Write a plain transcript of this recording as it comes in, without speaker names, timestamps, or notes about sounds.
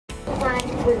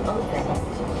will open.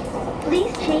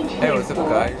 Please change Hey, what's up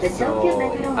guys? So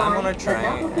I'm on a train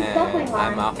and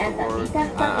I'm after work.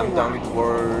 I'm done with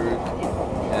work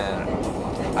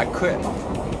and I quit.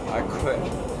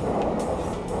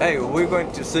 Hey, we're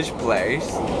going to sushi place.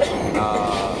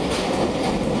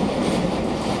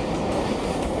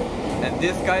 And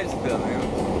this guy is filming,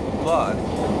 but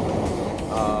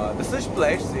the sushi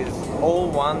place is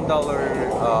all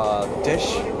 $1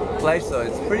 dish place, so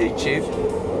it's pretty cheap.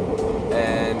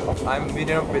 And I'm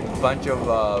meeting up with a bunch of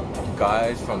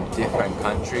guys from different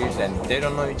countries, and they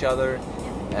don't know each other,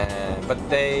 but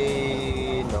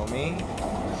they know me,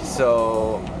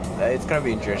 so it's gonna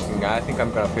be interesting. I think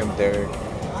I'm gonna film there,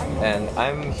 and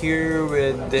I'm here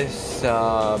with this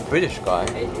British guy.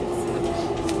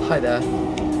 Hi there.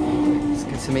 It's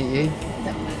good to meet you.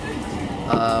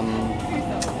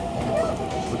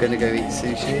 We're gonna go eat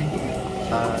sushi.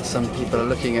 Some people are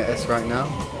looking at us right now,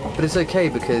 but it's okay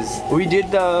because we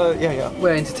did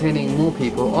we're entertaining more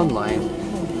people online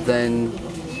than.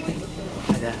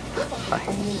 Hi there.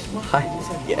 Hi.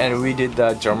 And we did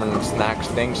the German snacks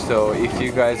thing, so if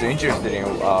you guys are interested in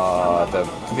the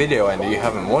video and you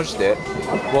haven't watched it,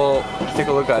 well, take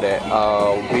a look at it.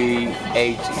 We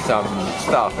ate some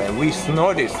stuff and we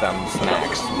snorted some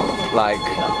snacks, like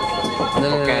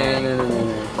No.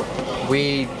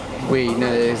 No,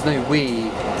 there's no we.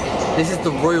 This is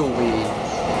the royal we.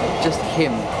 Just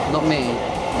him, not me.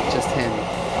 Just him.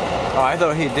 Oh, I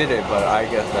thought he did it, but I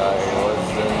guess I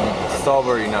wasn't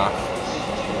sober enough.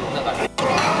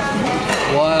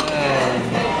 One.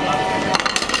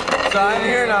 So I'm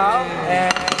here now,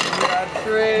 and we are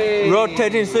three.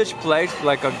 Rotating such place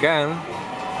like again.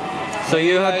 So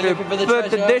you have to put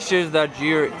the dishes that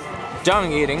you're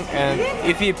done eating, and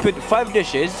if you put 5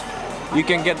 dishes, you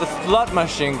can get the slot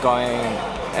machine going,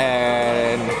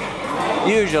 and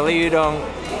usually you don't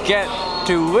get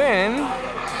to win.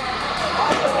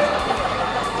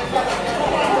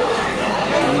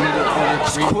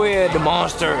 Squid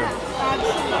monster.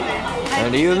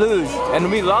 And you lose. And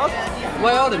we lost?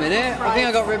 Wait, hold a minute. I think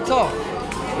I got ripped off.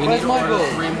 Where's my ball?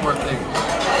 3 more things.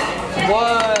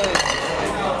 1,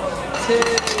 2.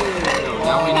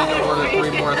 Now we need to order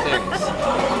 3 more things.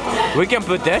 We can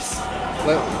put this.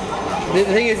 Well, the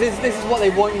thing is, this is what they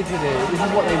want you to do. This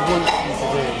is what they want you to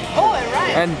do. Oh,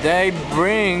 right. And they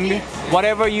bring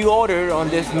whatever you order on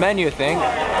this menu thing,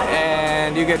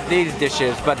 and you get these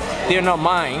dishes, but they're not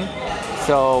mine.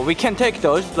 So we can take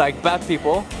those like bad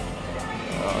people.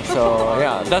 So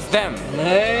yeah, that's them.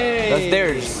 Hey. That's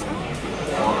theirs.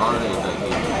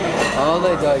 Are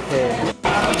they joking?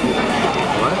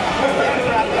 What?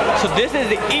 So this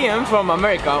is Ian from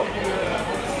America.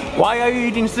 Why are you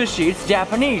eating sushi? It's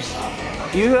Japanese.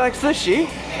 You like sushi?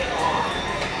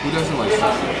 Who doesn't like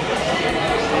sushi?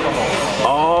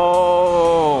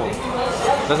 Oh,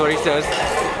 that's what he says.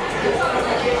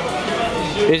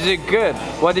 Is it good?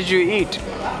 What did you eat?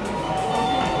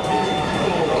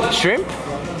 Shrimp?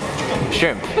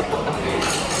 Shrimp.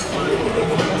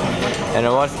 And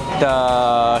what's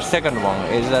the second one?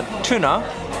 Is that tuna?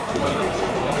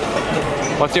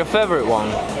 What's your favorite one?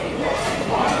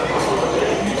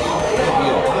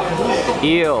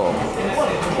 Eel.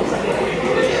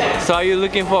 So are you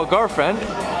looking for a girlfriend?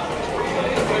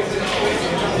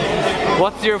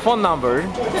 What's your phone number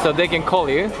so they can call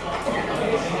you?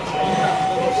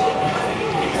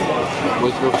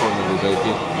 What's your phone number,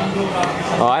 baby?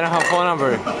 Oh, I don't have a phone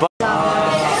number. But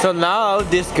so now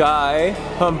this guy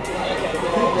from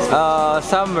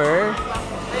somewhere,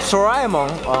 Soraemon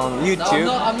on YouTube,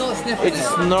 No, I'm not sniffing it's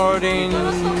snorting You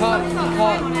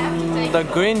can't. the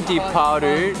green tea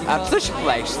powder at sushi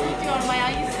place.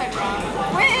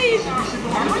 Wait!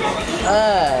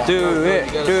 Do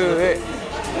it.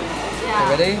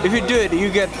 Ready? If you do it, you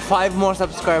get 5 more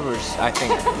subscribers, I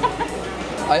think.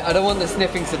 I don't want the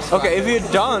sniffing subscribers. Okay, if you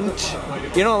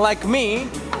don't like me,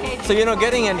 so you're not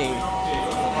getting any.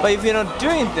 But if you're not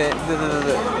doing it,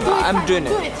 I'm doing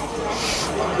it.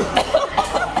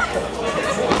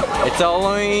 It's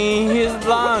all in his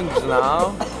lungs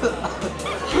now.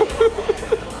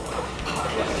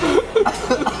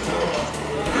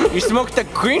 You smoke the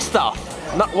green stuff,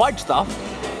 not white stuff.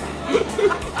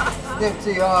 Sniff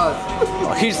too hard.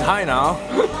 Oh, he's high now.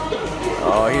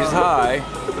 Oh, he's high.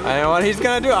 I know what he's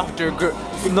gonna do after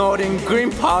snorting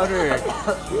green powder.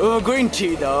 Oh, green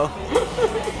tea though.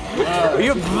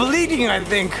 You're bleeding, I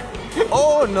think.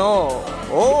 Oh no.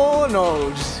 Oh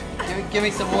no. Just Give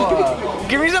me some water.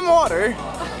 give me some water.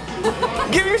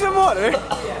 Give me some water. No,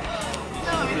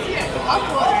 it's here. Hot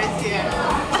water is here.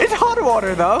 It's hot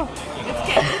water though. It's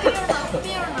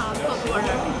clear now, hot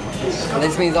water. And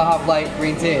this means I'll have like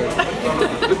green tea.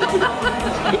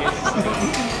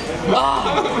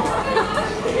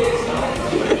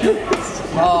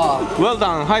 Oh, Well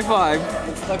done, high five.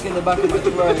 it's stuck in the back of the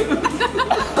throat.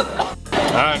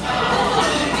 Alright.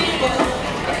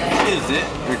 Is it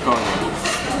recording?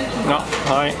 No,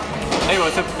 hi. Hey,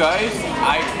 what's up guys?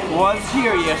 I was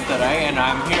here yesterday and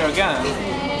I'm here again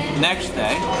next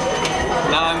day.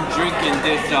 Now I'm drinking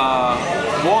this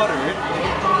water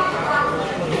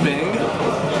thing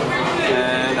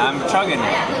and I'm chugging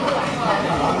it.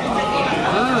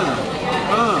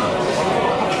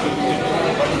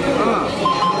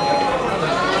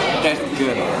 That's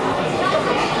good.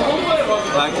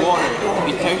 Like water.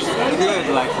 It tastes good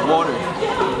like water.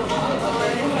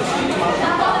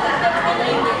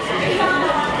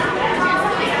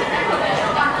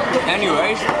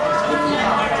 Anyways, so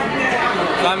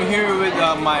I'm here with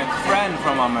my friend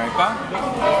from America,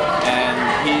 and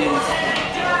he's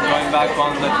going back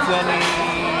on the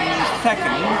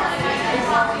 22nd,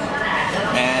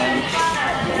 and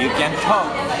you can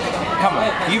talk. Come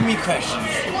on, give me questions.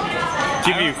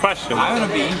 Give you questions. I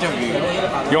want to be interviewed.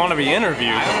 You want to be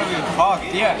interviewed? I want to be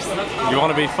fucked, yes. You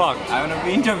want to be fucked? I want to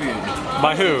be interviewed.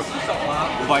 By who?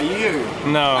 By you.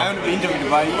 No. I want to be interviewed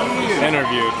by you.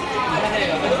 Interviewed.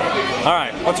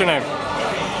 Alright, what's your name?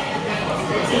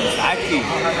 Daiki.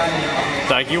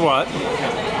 Daiki what?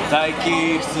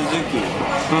 Daiki Suzuki.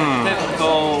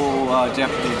 Typical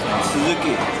Japanese name.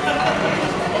 Suzuki.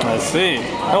 I see.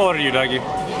 How old are you, Daiki?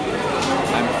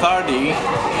 I'm 30,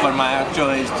 but my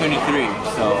actual age is 23,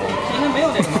 so...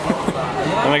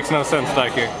 That makes no sense,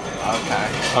 Daiki. Okay.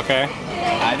 Okay.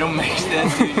 I don't make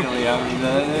sense usually.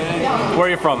 Where are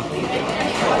you from?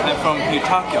 I'm from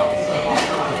Tokyo.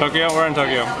 Tokyo? Where in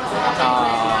Tokyo?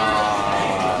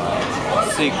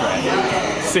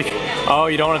 Secret. See. Oh,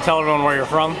 you don't want to tell everyone where you're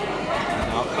from? No.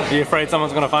 Are you afraid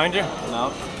someone's going to find you?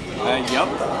 No. Yup.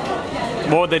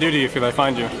 What would they do to you if they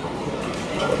find you?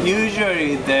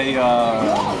 Usually they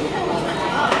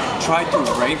try to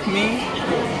rape me,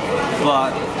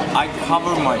 but I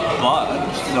cover my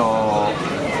butt, so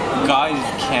guys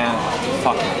can't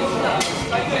fuck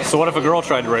me. So what if a girl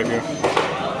tried to rape you?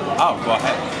 Oh, go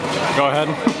ahead. Go ahead.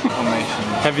 Information.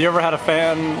 Have you ever had a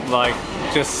fan, like,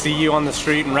 just see you on the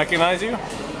street and recognize you?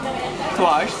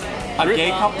 Twice. A gay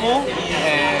couple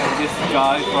and this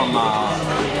guy from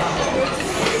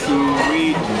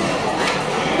Sweden.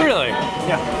 Really?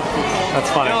 Yeah. That's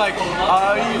funny. They're like,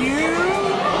 are you?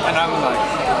 And I'm like,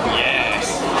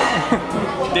 yes.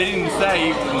 They didn't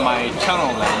say my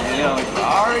channel name. They're like,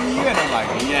 are you? And I'm like,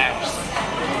 yes.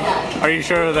 Are you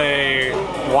sure they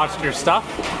watched your stuff?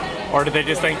 Or did they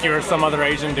just think you were some other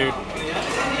Asian dude?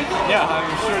 Yeah, I'm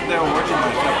sure they were watching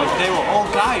my stuff, but they were all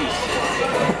guys.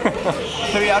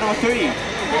 3 out of 3.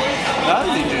 That's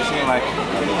interesting, like,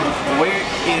 where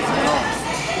is girls?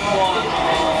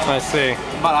 I see.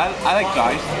 But I like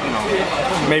guys, you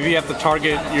know. Maybe you have to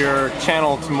target your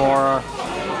channel to more,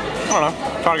 I don't know,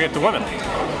 target to women.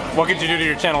 What could you do to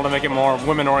your channel to make it more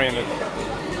women-oriented?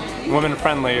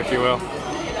 Women-friendly, if you will.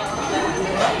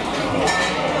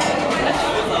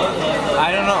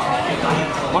 I don't know.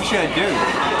 What should I do?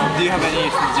 Do you have any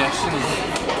suggestions?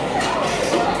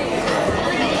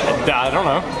 I don't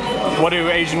know. What do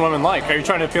Asian women like? Are you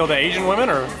trying to appeal to Asian women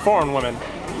or foreign women?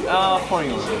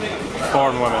 Foreign women.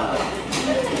 Foreign women.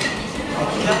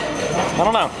 I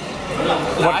don't know.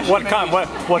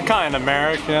 What kind?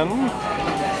 American?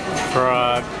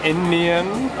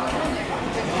 Indian?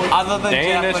 Other than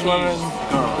Danish Japanese women? girls.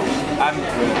 I'm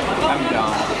good. I'm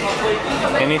down.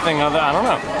 Anything other? I don't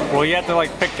know. Well, you have to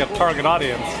like pick a target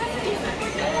audience.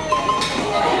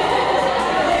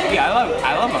 Yeah,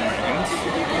 I love Americans.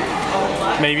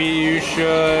 Maybe you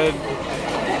should.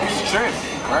 Strip,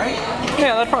 right?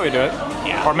 Yeah, that'd probably do it.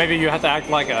 Yeah. Or maybe you have to act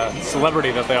like a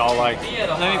celebrity that they all like.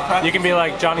 Let me practice. You can be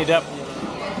like Johnny Depp.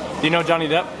 Do you know Johnny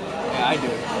Depp? Yeah, I do.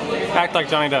 Act like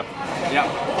Johnny Depp. Yeah.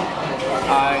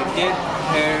 I did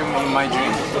him in my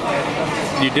dream.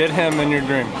 You did him in your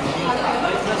dream.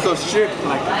 So strip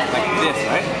like this,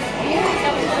 right?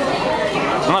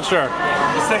 I'm not sure.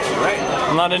 It's sexy, right?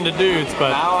 I'm not into dudes, but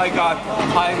Now I got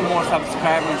 5 more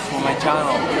subscribers for my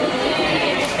channel.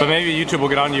 maybe YouTube will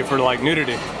get on you for like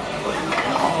nudity.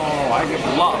 Oh, I get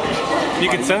blocked. You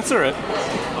can censor it.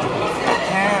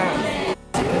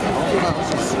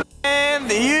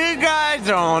 And you guys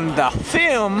are on the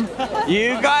film.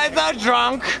 You guys are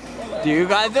drunk. You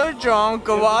guys are drunk.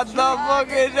 What the fuck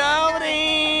is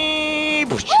happening?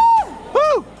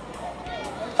 Woo!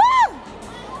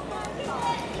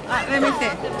 Let me see.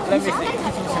 Let me see.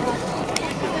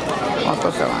 あ、撮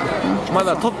ったわ。ま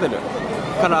だ撮ってる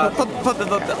から撮って。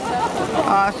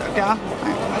あ、そうか。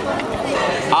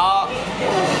あ、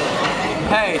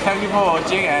Hey, thank you for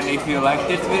watching, and if you like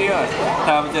this video,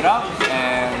 thumbs it up,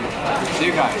 and see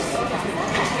you guys.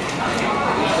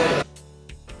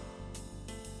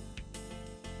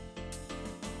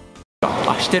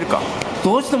 あ、してるか。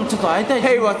どうしてもちょっと会いたい。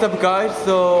 Hey, what's up, guys?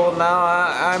 So now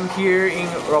I'm here in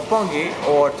Roppongi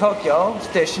or Tokyo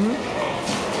station,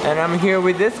 and I'm here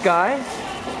with this guy.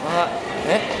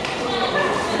 え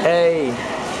Hey,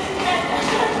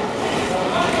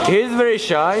 he's very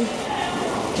shy,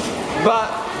 but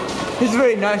he's a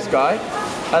very nice guy.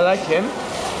 I like him.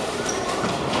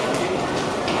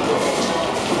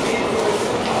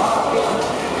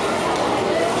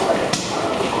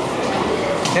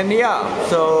 And yeah,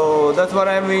 so that's what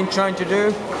I've been trying to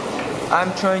do.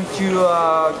 I'm trying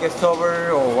to get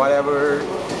sober or whatever.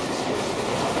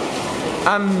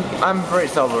 I'm very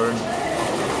sober.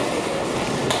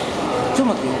 ちょっ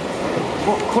と待ってよ。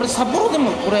これ札幌で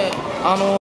もこれあ、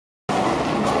も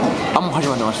う始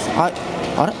まってます。はい、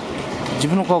あれ自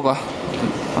分の顔か。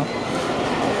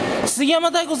杉山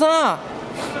太鼓さん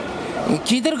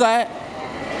聞いてるかい。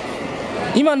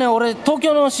今ね俺東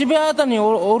京の渋谷あたりに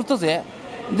おるとぜ。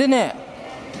でね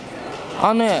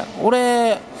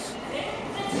俺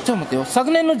ちょっと待ってよ。昨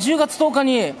年の10月10日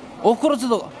におふく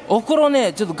ろを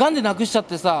ねちょっと癌で亡くしちゃっ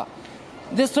てさ。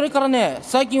でそれからね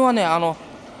最近はね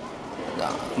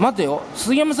待てよ、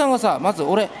杉山さんがさ、まず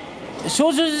俺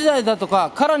少女時代だと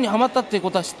かカラーにハマったっていう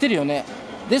ことは知ってるよね。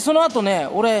でその後ね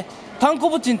俺タンコ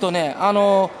ブチンとねア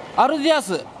ルディア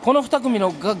スこの2組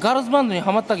のガールズバンドに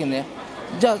ハマったけんね。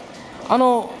じゃあ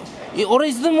俺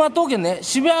いつでも待っとうけんね。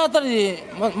渋谷あたりで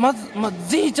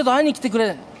ぜひちょっと会いに来てく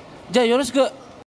れ。じゃあよろしく。